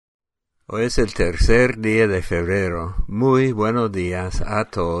Hoy es el tercer día de febrero. Muy buenos días a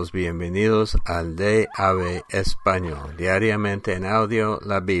todos. Bienvenidos al DAB Español. Diariamente en audio,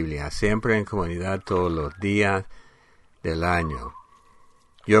 la Biblia. Siempre en comunidad todos los días del año.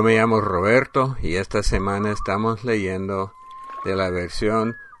 Yo me llamo Roberto y esta semana estamos leyendo de la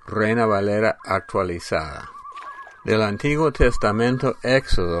versión Reina Valera actualizada. Del Antiguo Testamento,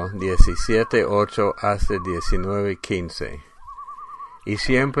 Éxodo 17:8 hasta 19:15. Y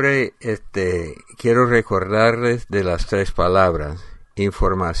siempre quiero recordarles de las tres palabras: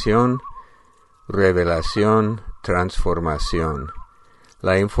 información, revelación, transformación.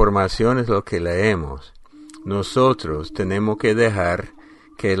 La información es lo que leemos. Nosotros tenemos que dejar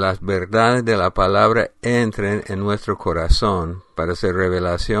que las verdades de la palabra entren en nuestro corazón para hacer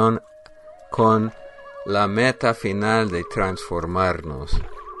revelación con la meta final de transformarnos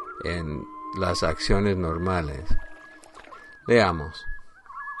en las acciones normales. Leamos.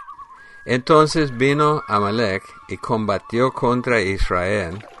 Entonces vino Amalec y combatió contra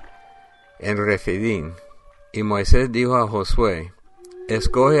Israel en Refidim. Y Moisés dijo a Josué: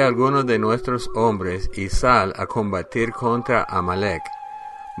 escoge algunos de nuestros hombres y sal a combatir contra Amalec.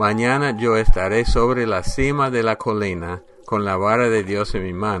 Mañana yo estaré sobre la cima de la colina con la vara de Dios en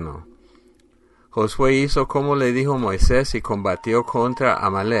mi mano. Josué hizo como le dijo Moisés y combatió contra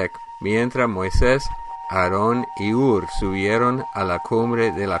Amalec, mientras Moisés, Aarón y Hur subieron a la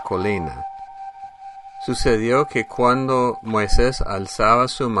cumbre de la colina. Sucedió que cuando Moisés alzaba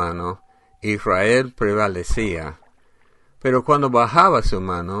su mano, Israel prevalecía, pero cuando bajaba su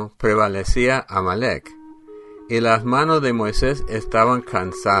mano, prevalecía Amalec. Y las manos de Moisés estaban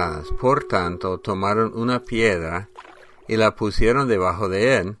cansadas, por tanto tomaron una piedra y la pusieron debajo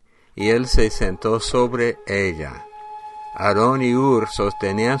de él, y él se sentó sobre ella. Aarón y Hur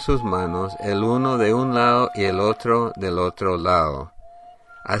sostenían sus manos, el uno de un lado y el otro del otro lado.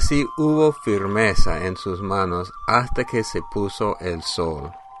 Así hubo firmeza en sus manos hasta que se puso el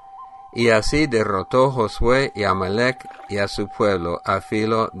sol. Y así derrotó Josué y Amalec y a su pueblo a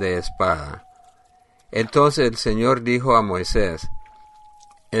filo de espada. Entonces el Señor dijo a Moisés: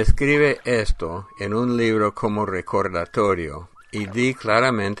 escribe esto en un libro como recordatorio, y di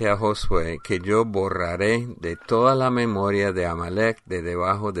claramente a Josué que yo borraré de toda la memoria de Amalec de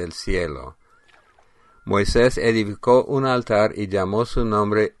debajo del cielo. Moisés edificó un altar y llamó su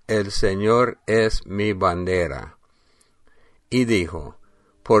nombre: El Señor es mi bandera. Y dijo: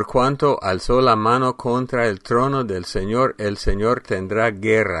 por cuanto alzó la mano contra el trono del Señor, el Señor tendrá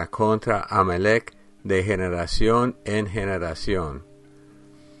guerra contra Amalec de generación en generación.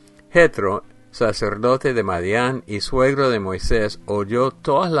 Jetro, sacerdote de Madián y suegro de Moisés, oyó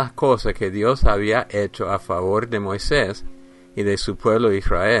todas las cosas que Dios había hecho a favor de Moisés y de su pueblo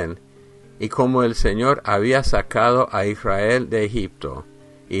Israel, y como el Señor había sacado a Israel de Egipto.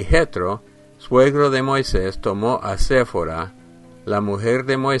 Y Jetro, suegro de Moisés, tomó a Séfora, la mujer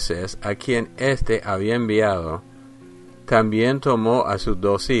de Moisés, a quien éste había enviado. También tomó a sus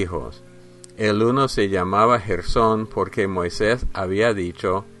dos hijos. El uno se llamaba Gersón, porque Moisés había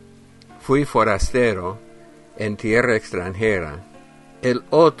dicho: fui forastero en tierra extranjera. El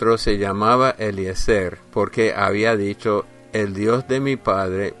otro se llamaba Eliezer, porque había dicho: el Dios de mi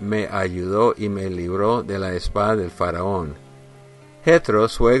padre me ayudó y me libró de la espada del faraón. Jetro,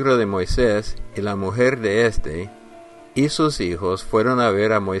 suegro de Moisés, y la mujer de éste, y sus hijos fueron a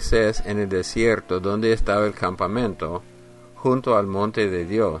ver a Moisés en el desierto donde estaba el campamento, junto al monte de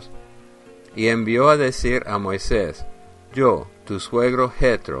Dios. Y envió a decir a Moisés: yo, tu suegro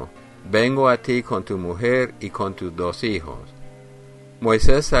Jetro, vengo a ti con tu mujer y con tus dos hijos.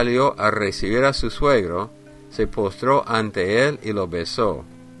 Moisés salió a recibir a su suegro, se postró ante él y lo besó.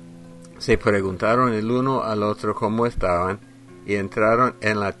 Se preguntaron el uno al otro cómo estaban y entraron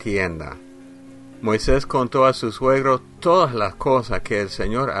en la tienda. Moisés contó a su suegro todas las cosas que el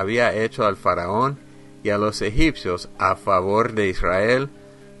Señor había hecho al faraón y a los egipcios a favor de Israel,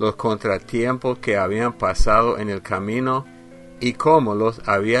 los contratiempos que habían pasado en el camino y cómo los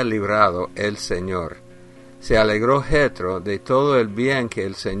había librado el Señor. Se alegró Jetro de todo el bien que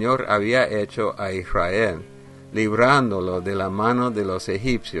el Señor había hecho a Israel, librándolo de la mano de los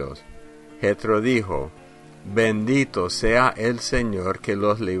egipcios. Jetro dijo: bendito sea el Señor que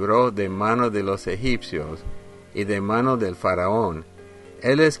los libró de mano de los egipcios y de mano del faraón.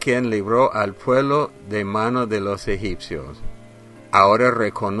 Él es quien libró al pueblo de mano de los egipcios. Ahora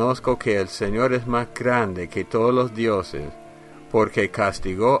reconozco que el Señor es más grande que todos los dioses, porque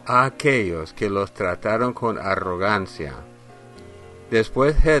castigó a aquellos que los trataron con arrogancia.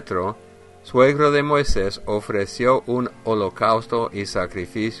 Después Jetro, suegro de Moisés, ofreció un holocausto y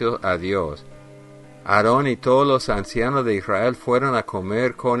sacrificio a Dios. Aarón y todos los ancianos de Israel fueron a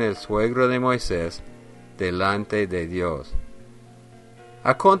comer con el suegro de Moisés delante de Dios.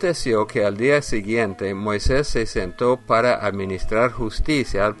 Aconteció que al día siguiente Moisés se sentó para administrar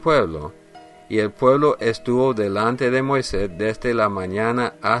justicia al pueblo, y el pueblo estuvo delante de Moisés desde la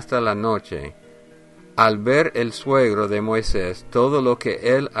mañana hasta la noche. Al ver el suegro de Moisés todo lo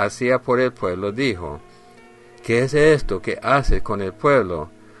que él hacía por el pueblo, dijo: ¿Qué es esto que haces con el pueblo?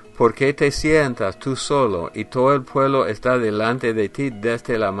 ¿Por qué te sientas tú solo y todo el pueblo está delante de ti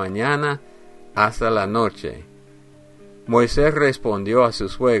desde la mañana hasta la noche? Moisés respondió a su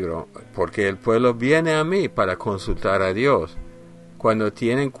suegro: porque el pueblo viene a mí para consultar a Dios. Cuando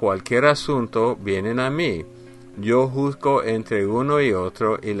tienen cualquier asunto, vienen a mí. Yo juzgo entre uno y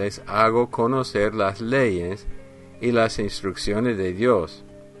otro y les hago conocer las leyes y las instrucciones de Dios.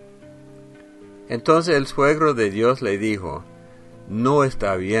 Entonces el suegro de Dios le dijo: no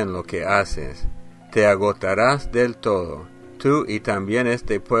está bien lo que haces. Te agotarás del todo, tú y también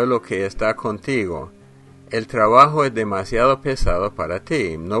este pueblo que está contigo. El trabajo es demasiado pesado para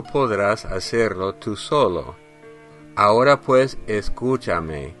ti, no podrás hacerlo tú solo. Ahora pues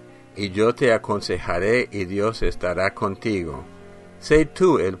escúchame, y yo te aconsejaré y Dios estará contigo. Sé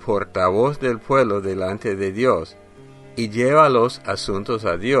tú el portavoz del pueblo delante de Dios, y lleva los asuntos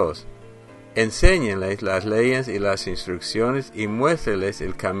a Dios. Enséñenles las leyes y las instrucciones y muéstreles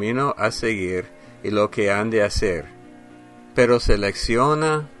el camino a seguir y lo que han de hacer. Pero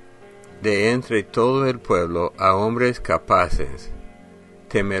selecciona de entre todo el pueblo a hombres capaces,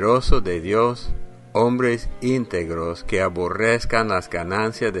 temerosos de Dios, hombres íntegros que aborrezcan las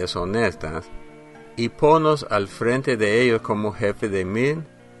ganancias deshonestas, y ponnos al frente de ellos como jefe de 1000,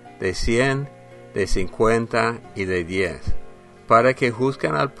 de 100, de 50 y de 10, para que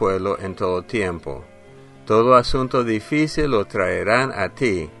juzguen al pueblo en todo tiempo. Todo asunto difícil lo traerán a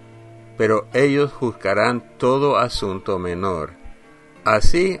ti, pero ellos juzgarán todo asunto menor.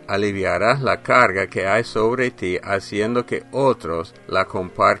 Así aliviarás la carga que hay sobre ti, haciendo que otros la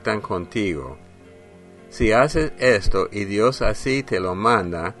compartan contigo. Si haces esto y Dios así te lo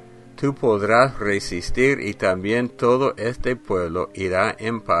manda, tú podrás resistir y también todo este pueblo irá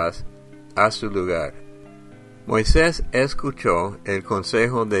en paz a su lugar. Moisés escuchó el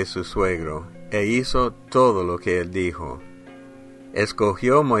consejo de su suegro e hizo todo lo que él dijo.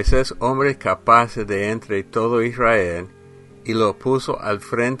 Escogió Moisés hombres capaces de entre todo Israel y lo puso al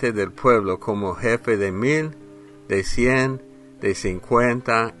frente del pueblo como jefe de 1000, de 100, de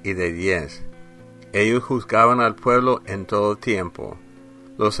 50 y de 10. Ellos juzgaban al pueblo en todo tiempo.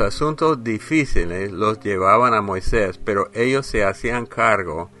 Los asuntos difíciles los llevaban a Moisés, pero ellos se hacían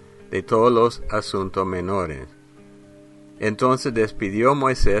cargo de todos los asuntos menores. Entonces despidió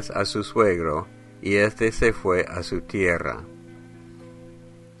Moisés a su suegro, y éste se fue a su tierra.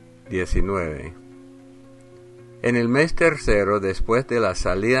 19. En el mes tercero, después de la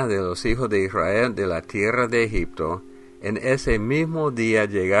salida de los hijos de Israel de la tierra de Egipto, en ese mismo día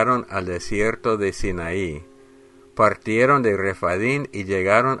llegaron al desierto de Sinaí. Partieron de Refadín y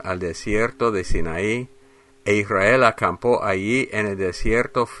llegaron al desierto de Sinaí, e Israel acampó allí en el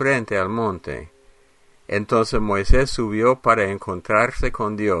desierto frente al monte. Entonces Moisés subió para encontrarse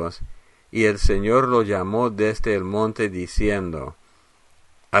con Dios, y el Señor lo llamó desde el monte diciendo: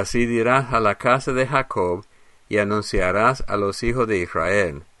 Así dirás a la casa de Jacob, y anunciarás a los hijos de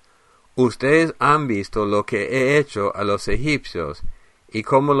Israel: Ustedes han visto lo que he hecho a los egipcios, y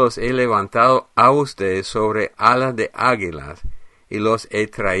cómo los he levantado a ustedes sobre alas de águilas, y los he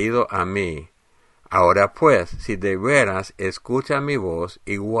traído a mí. Ahora pues, si de veras escuchan mi voz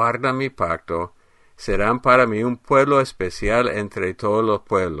y guardan mi pacto, serán para mí un pueblo especial entre todos los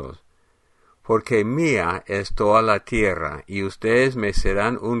pueblos. Porque mía es toda la tierra, y ustedes me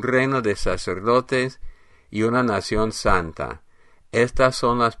serán un reino de sacerdotes y una nación santa. Estas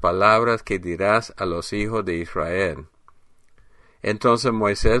son las palabras que dirás a los hijos de Israel. Entonces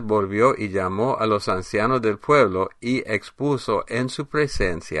Moisés volvió y llamó a los ancianos del pueblo y expuso en su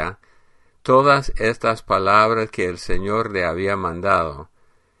presencia todas estas palabras que el Señor le había mandado.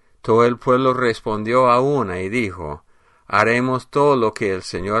 Todo el pueblo respondió a una y dijo: Haremos todo lo que el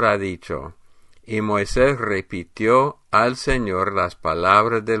Señor ha dicho. Y Moisés repitió al Señor las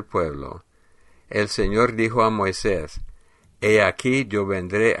palabras del pueblo. El Señor dijo a Moisés: He aquí yo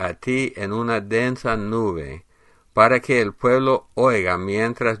vendré a ti en una densa nube, para que el pueblo oiga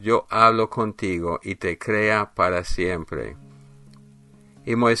mientras yo hablo contigo y te crea para siempre.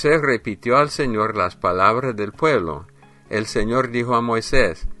 Y Moisés repitió al Señor las palabras del pueblo. El Señor dijo a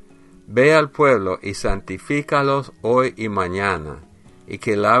Moisés: Ve al pueblo y santifícalos hoy y mañana, y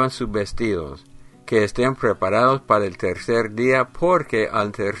que laven sus vestidos, que estén preparados para el tercer día, porque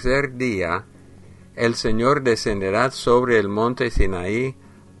al tercer día el Señor descenderá sobre el monte Sinaí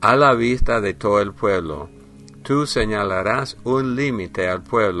a la vista de todo el pueblo. Tú señalarás un límite al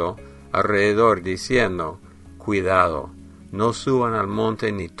pueblo alrededor, diciendo, cuidado, no suban al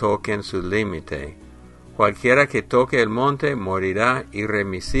monte ni toquen su límite. Cualquiera que toque el monte morirá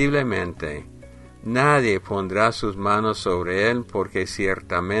irremisiblemente. Nadie pondrá sus manos sobre él, porque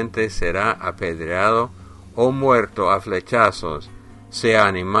ciertamente será apedreado o muerto a flechazos, sea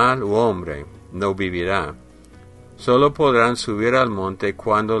animal u hombre, no vivirá. Solo podrán subir al monte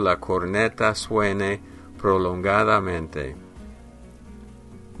cuando la corneta suene prolongadamente.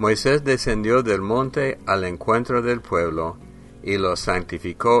 Moisés descendió del monte al encuentro del pueblo, y los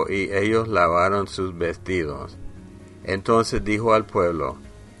santificó, y ellos lavaron sus vestidos. Entonces dijo al pueblo,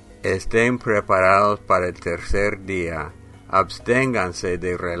 estén preparados para el tercer día, absténganse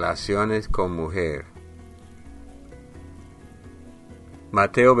de relaciones con mujer.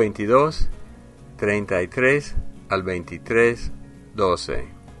 Mateo 22, 33 al 23,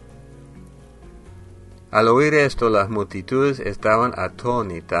 12. Al oír esto, las multitudes estaban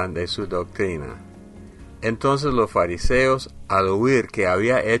atónitas de su doctrina. Entonces los fariseos, al oír que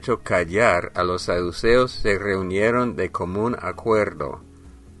había hecho callar a los saduceos, se reunieron de común acuerdo.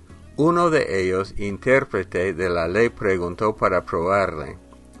 Uno de ellos, intérprete de la ley, preguntó para probarle,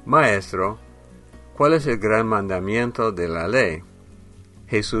 Maestro, ¿cuál es el gran mandamiento de la ley?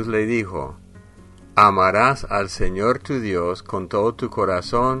 Jesús le dijo, amarás al Señor tu Dios con todo tu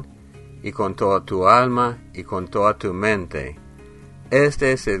corazón, y con toda tu alma, y con toda tu mente.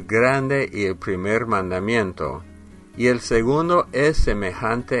 Este es el grande y el primer mandamiento, y el segundo es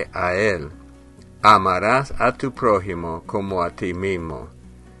semejante a él. Amarás a tu prójimo como a ti mismo.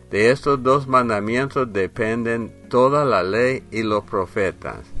 De estos dos mandamientos dependen toda la ley y los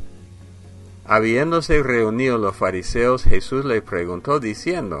profetas. Habiéndose reunido los fariseos, Jesús les preguntó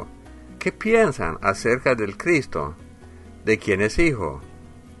diciendo, ¿qué piensan acerca del Cristo? ¿De quién es hijo?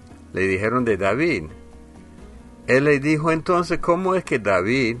 Le dijeron de David. Él le dijo entonces, ¿cómo es que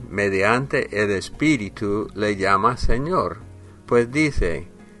David, mediante el Espíritu, le llama Señor? Pues dice,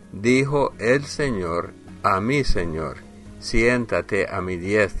 dijo el Señor a mi Señor, siéntate a mi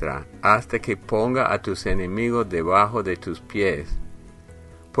diestra, hasta que ponga a tus enemigos debajo de tus pies.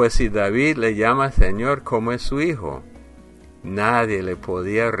 Pues si David le llama Señor, ¿cómo es su hijo? Nadie le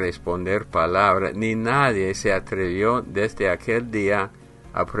podía responder palabra, ni nadie se atrevió desde aquel día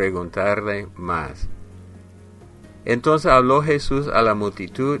a preguntarle más. Entonces habló Jesús a la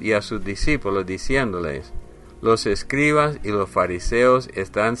multitud y a sus discípulos, diciéndoles, los escribas y los fariseos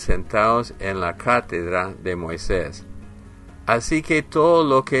están sentados en la cátedra de Moisés. Así que todo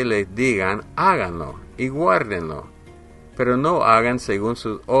lo que les digan, háganlo y guárdenlo. Pero no hagan según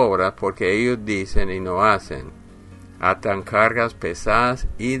sus obras, porque ellos dicen y no hacen. Atan cargas pesadas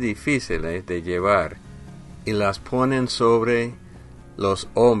y difíciles de llevar, y las ponen sobre los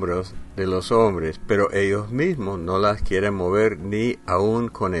hombros de los hombres, pero ellos mismos no las quieren mover ni aun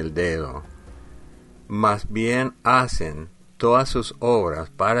con el dedo. Más bien hacen todas sus obras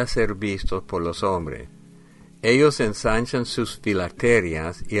para ser vistos por los hombres. Ellos ensanchan sus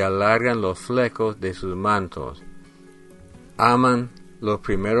filacterias y alargan los flecos de sus mantos. Aman los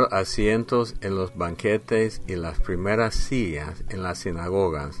primeros asientos en los banquetes y las primeras sillas en las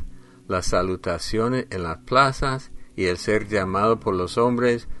sinagogas, las salutaciones en las plazas y el ser llamado por los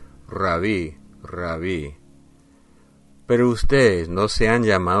hombres Rabí, Rabí. Pero ustedes no sean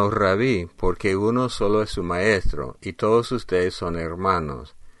llamados Rabí, porque uno solo es su maestro, y todos ustedes son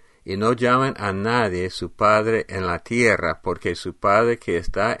hermanos. Y no llamen a nadie su Padre en la tierra, porque su Padre que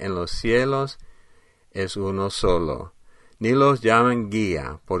está en los cielos es uno solo. Ni los llamen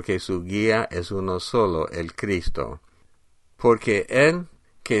guía, porque su guía es uno solo, el Cristo. Porque él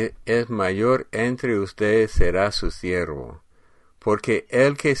que es mayor entre ustedes será su siervo. Porque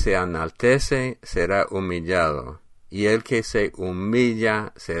el que se enaltece será humillado, y el que se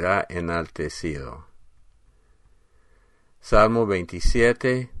humilla será enaltecido. Salmo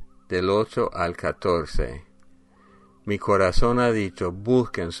 27, del 8 al 14. Mi corazón ha dicho,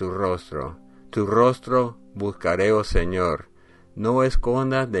 busquen su rostro. Tu rostro buscaré, oh Señor. No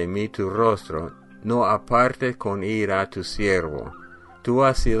escondas de mí tu rostro, no apartes con ira a tu siervo. Tú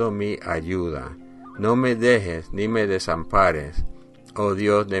has sido mi ayuda. No me dejes ni me desampares, oh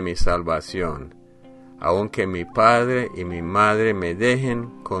Dios de mi salvación. Aunque mi padre y mi madre me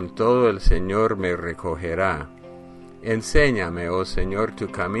dejen, con todo el Señor me recogerá. Enséñame, oh Señor,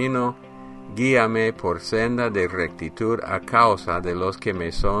 tu camino, guíame por senda de rectitud a causa de los que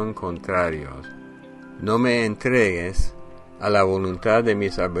me son contrarios. No me entregues a la voluntad de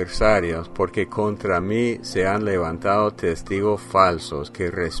mis adversarios, porque contra mí se han levantado testigos falsos que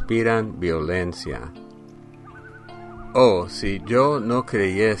respiran violencia. Oh, si yo no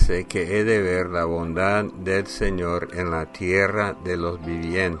creyese que he de ver la bondad del Señor en la tierra de los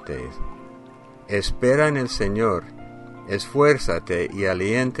vivientes. Espera en el Señor, esfuérzate y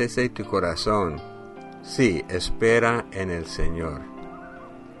aliéntese tu corazón. Sí, espera en el Señor.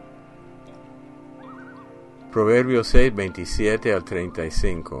 Proverbios 6, 27 al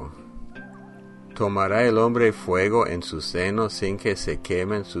 35. ¿Tomará el hombre fuego en su seno sin que se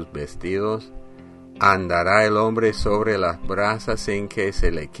quemen sus vestidos? ¿Andará el hombre sobre las brasas sin que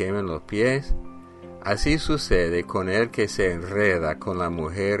se le quemen los pies? Así sucede con el que se enreda con la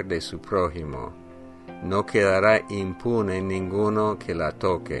mujer de su prójimo. No quedará impune ninguno que la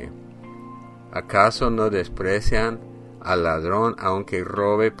toque. ¿Acaso no desprecian al ladrón aunque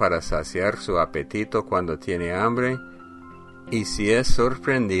robe para saciar su apetito cuando tiene hambre? Y si es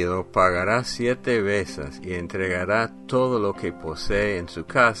sorprendido, pagará 7 veces y entregará todo lo que posee en su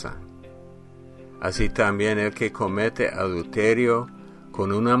casa. Así también el que comete adulterio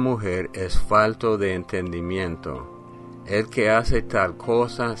con una mujer es falto de entendimiento. El que hace tal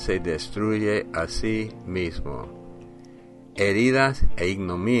cosa se destruye a sí mismo. Heridas e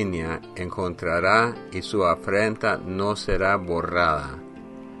ignominia encontrará y su afrenta no será borrada,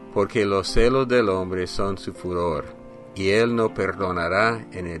 porque los celos del hombre son su furor, y él no perdonará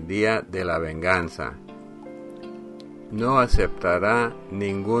en el día de la venganza. No aceptará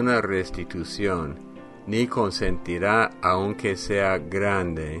ninguna restitución, ni consentirá, aunque sea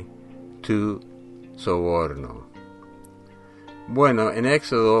grande, tu soborno. Bueno, en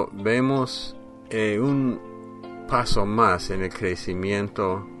Éxodo vemos un paso más en el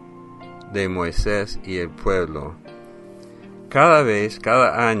crecimiento de Moisés y el pueblo.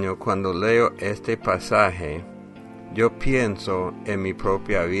 Cada año cuando leo este pasaje, yo pienso en mi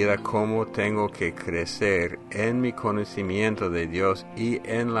propia vida cómo tengo que crecer en mi conocimiento de Dios y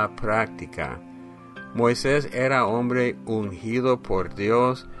en la práctica. Moisés era hombre ungido por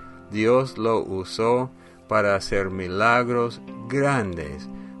Dios. Dios lo usó para hacer milagros grandes,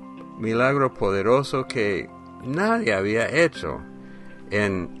 milagros poderosos que nadie había hecho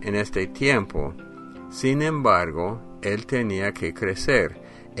en este tiempo. Sin embargo, él tenía que crecer.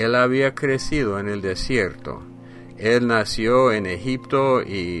 Él había crecido en el desierto. Él nació en Egipto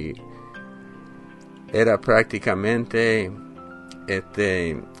y era prácticamente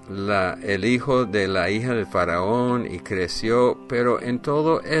el hijo de la hija del faraón y creció, pero en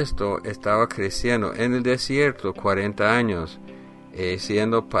todo esto estaba creciendo en el desierto 40 años.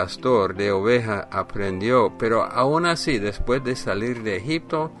 Siendo pastor de ovejas aprendió, pero aún así, después de salir de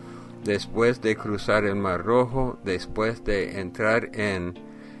Egipto, después de cruzar el Mar Rojo, después de entrar en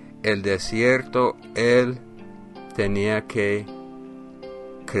el desierto, él tenía que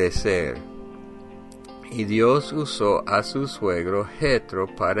crecer. Y Dios usó a su suegro Jetro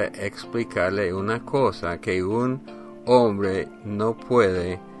para explicarle una cosa que un hombre no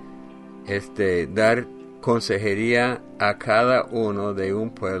puede dar consejería a cada uno de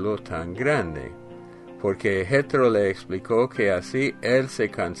un pueblo tan grande, porque Jetro le explicó que así él se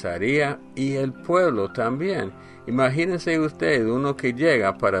cansaría y el pueblo también. Imagínense usted, uno que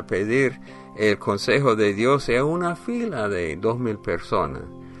llega para pedir el consejo de Dios en una fila de 2,000 personas.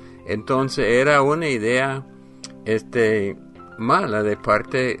 Entonces era una idea mala de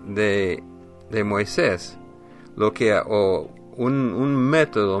parte de Moisés, un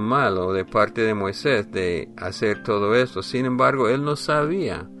método malo de parte de Moisés de hacer todo esto. Sin embargo, él no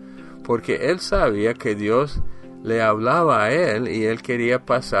sabía, porque él sabía que Dios le hablaba a él y él quería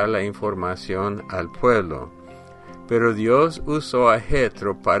pasar la información al pueblo. Pero Dios usó a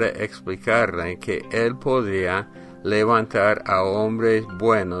Jetro para explicarle que él podría levantar a hombres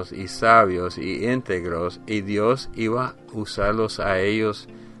buenos y sabios y íntegros, y Dios iba a usarlos a ellos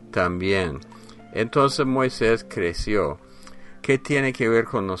también. Entonces Moisés creció. ¿Qué tiene que ver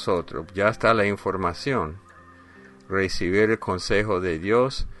con nosotros? Ya está la información. Recibir el consejo de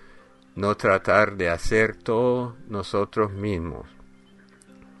Dios, no tratar de hacer todo nosotros mismos.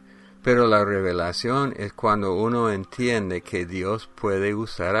 Pero la revelación es cuando uno entiende que Dios puede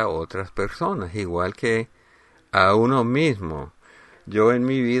usar a otras personas, igual que a uno mismo. Yo en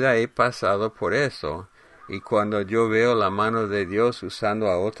mi vida he pasado por eso, y cuando yo veo la mano de Dios usando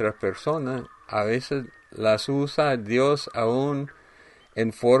a otras personas, a veces las usa Dios aún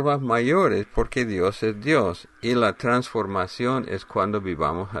en formas mayores, porque Dios es Dios, y la transformación es cuando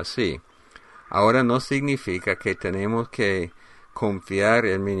vivamos así. Ahora no significa que tenemos que confiar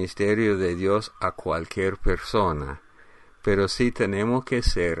el ministerio de Dios a cualquier persona, pero sí tenemos que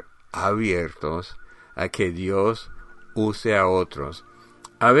ser abiertos a que Dios use a otros.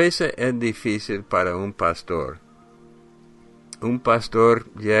 A veces es difícil para un pastor. Un pastor,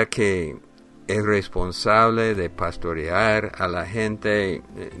 ya que es responsable de pastorear a la gente,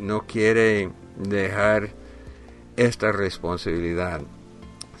 no quiere dejar esta responsabilidad.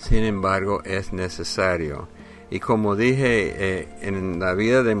 Sin embargo, es necesario. Y como dije, en la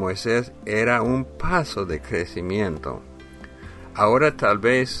vida de Moisés era un paso de crecimiento. Ahora tal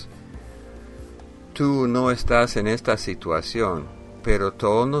vez tú no estás en esta situación, pero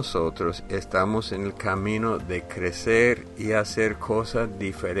todos nosotros estamos en el camino de crecer y hacer cosas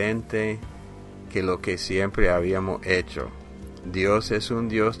diferentes que lo que siempre habíamos hecho. Dios es un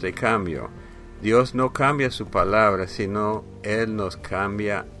Dios de cambio. Dios no cambia su palabra, sino Él nos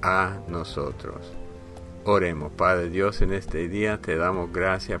cambia a nosotros. Oremos. Padre Dios, en este día te damos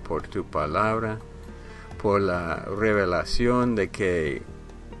gracias por tu palabra, por la revelación de que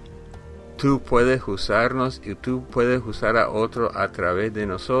tú puedes usarnos y tú puedes usar a otro a través de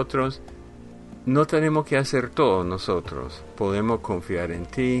nosotros. No tenemos que hacer todo nosotros. Podemos confiar en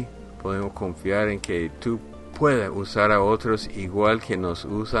ti, podemos confiar en que tú puedes usar a otros igual que nos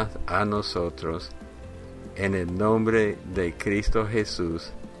usas a nosotros. En el nombre de Cristo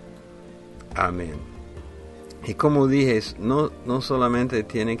Jesús. Amén. Y como dije, no solamente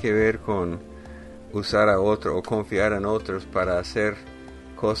tiene que ver con usar a otro o confiar en otros para hacer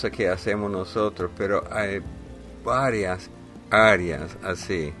cosas que hacemos nosotros, pero hay varias áreas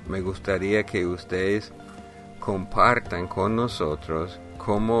así. Me gustaría que ustedes compartan con nosotros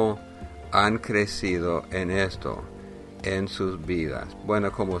cómo han crecido en esto en sus vidas.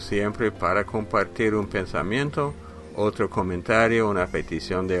 Bueno, como siempre, para compartir un pensamiento, otro comentario, una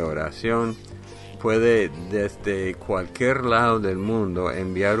petición de oración, puede desde cualquier lado del mundo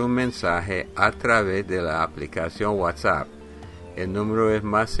enviar un mensaje a través de la aplicación WhatsApp. El número es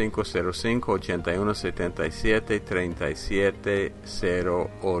más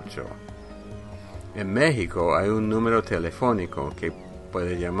 505-8177-3708. En México hay un número telefónico que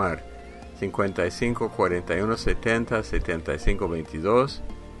puede llamar 55-4170-7522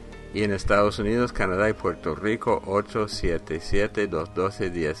 y en Estados Unidos, Canadá y Puerto Rico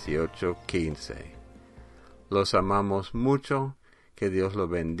 877-212-1815. Los amamos mucho, que Dios los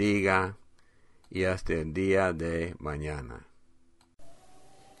bendiga y hasta el día de mañana.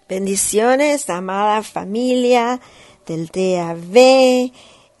 Bendiciones, amada familia del DAV.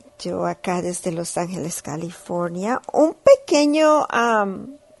 Yo acá desde Los Ángeles, California. Un pequeño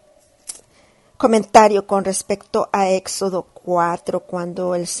comentario con respecto a Éxodo 4,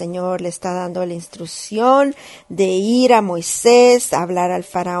 cuando el Señor le está dando la instrucción de ir a Moisés, a hablar al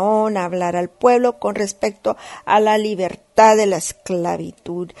faraón, a hablar al pueblo con respecto a la libertad de la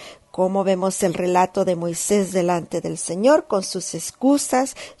esclavitud. Como vemos el relato de Moisés delante del Señor con sus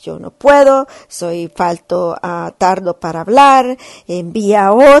excusas: yo no puedo, tardo para hablar, envía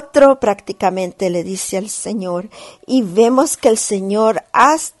a otro, prácticamente le dice al Señor. Y vemos que el Señor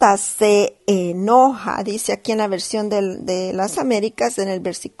hasta se enoja, dice aquí en la versión de las Américas, en el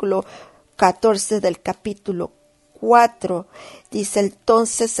versículo 14 del capítulo 4, dice: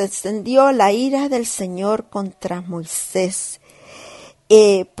 entonces se encendió la ira del Señor contra Moisés.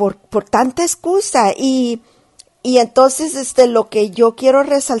 Por tanta excusa y entonces lo que yo quiero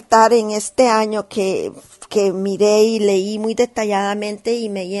resaltar en este año que miré y leí muy detalladamente y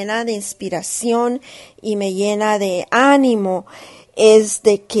me llena de inspiración y me llena de ánimo es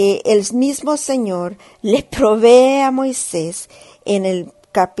de que el mismo Señor le provee a Moisés. En el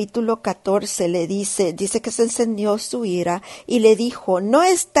capítulo 14 le dice que se encendió su ira y le dijo: ¿no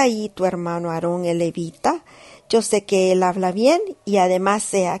está ahí tu hermano Aarón el levita? Yo sé que él habla bien y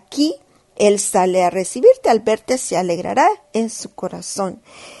además he aquí, él sale a recibirte, al verte se alegrará en su corazón.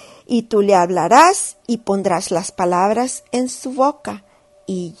 Y tú le hablarás y pondrás las palabras en su boca.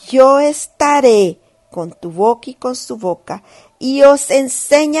 Y yo estaré con tu boca y con su boca y os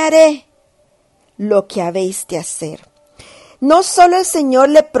enseñaré lo que habéis de hacer. No solo el Señor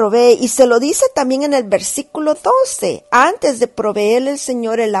le provee, y se lo dice también en el versículo 12, antes de proveerle el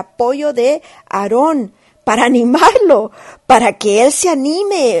Señor el apoyo de Aarón, para animarlo, para que él se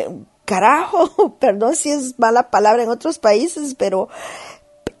anime. Carajo, perdón si es mala palabra en otros países, pero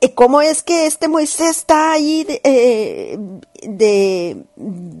 ¿cómo es que Moisés está ahí de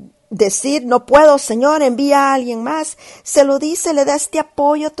decir: no puedo, Señor, envía a alguien más? Se lo dice, le da este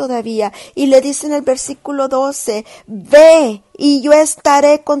apoyo todavía, y le dice en el versículo 12: ve y yo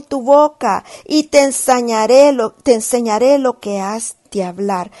estaré con tu boca y te enseñaré lo que has de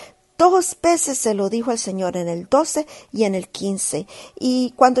hablar. 2 veces se lo dijo el Señor, en el 12 y en el 15.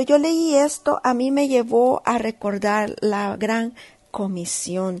 Y cuando yo leí esto, a mí me llevó a recordar la gran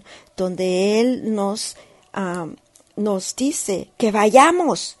comisión, donde Él nos nos dice que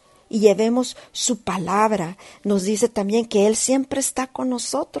vayamos y llevemos su palabra. Nos dice también que Él siempre está con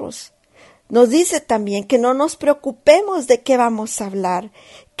nosotros. Nos dice también que no nos preocupemos de qué vamos a hablar,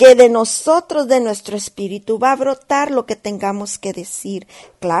 que de nosotros, de nuestro espíritu, va a brotar lo que tengamos que decir.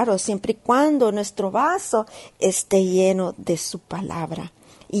 Claro, siempre y cuando nuestro vaso esté lleno de su palabra.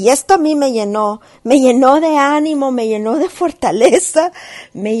 Y esto a mí me llenó de ánimo, me llenó de fortaleza,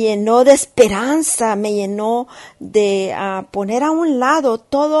 me llenó de esperanza, me llenó de poner a un lado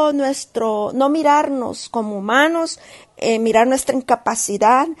todo nuestro, no mirarnos como humanos, mirar nuestra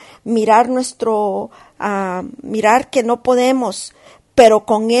incapacidad, mirar mirar que no podemos, pero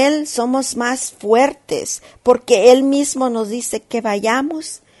con Él somos más fuertes, porque Él mismo nos dice que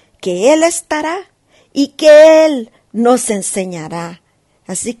vayamos, que Él estará y que Él nos enseñará.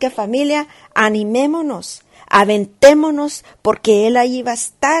 Así que familia, animémonos, aventémonos, porque Él ahí va a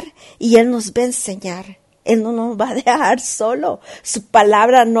estar y Él nos va a enseñar. Él no nos va a dejar solo. Su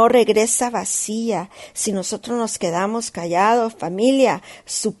palabra no regresa vacía. Si nosotros nos quedamos callados, familia,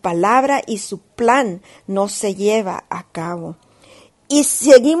 su palabra y su plan no se lleva a cabo. Y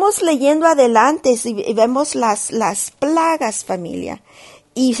seguimos leyendo adelante y vemos las plagas, familia.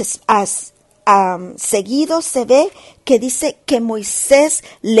 Y seguido se ve que dice que Moisés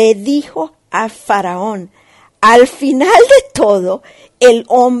le dijo a Faraón, al final de todo, el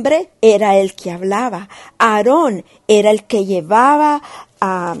hombre era el que hablaba. Aarón era el que llevaba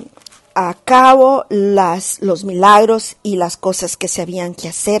a cabo los milagros y las cosas que se habían que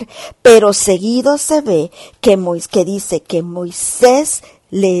hacer. Pero seguido se ve que dice que Moisés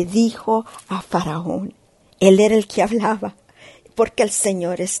le dijo a Faraón. Él era el que hablaba, porque el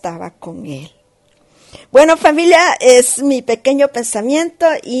Señor estaba con él. Bueno, familia, es mi pequeño pensamiento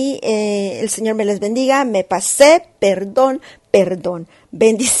y el Señor me les bendiga. Me pasé, perdón.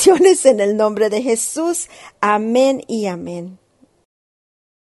 Bendiciones en el nombre de Jesús. Amén y amén.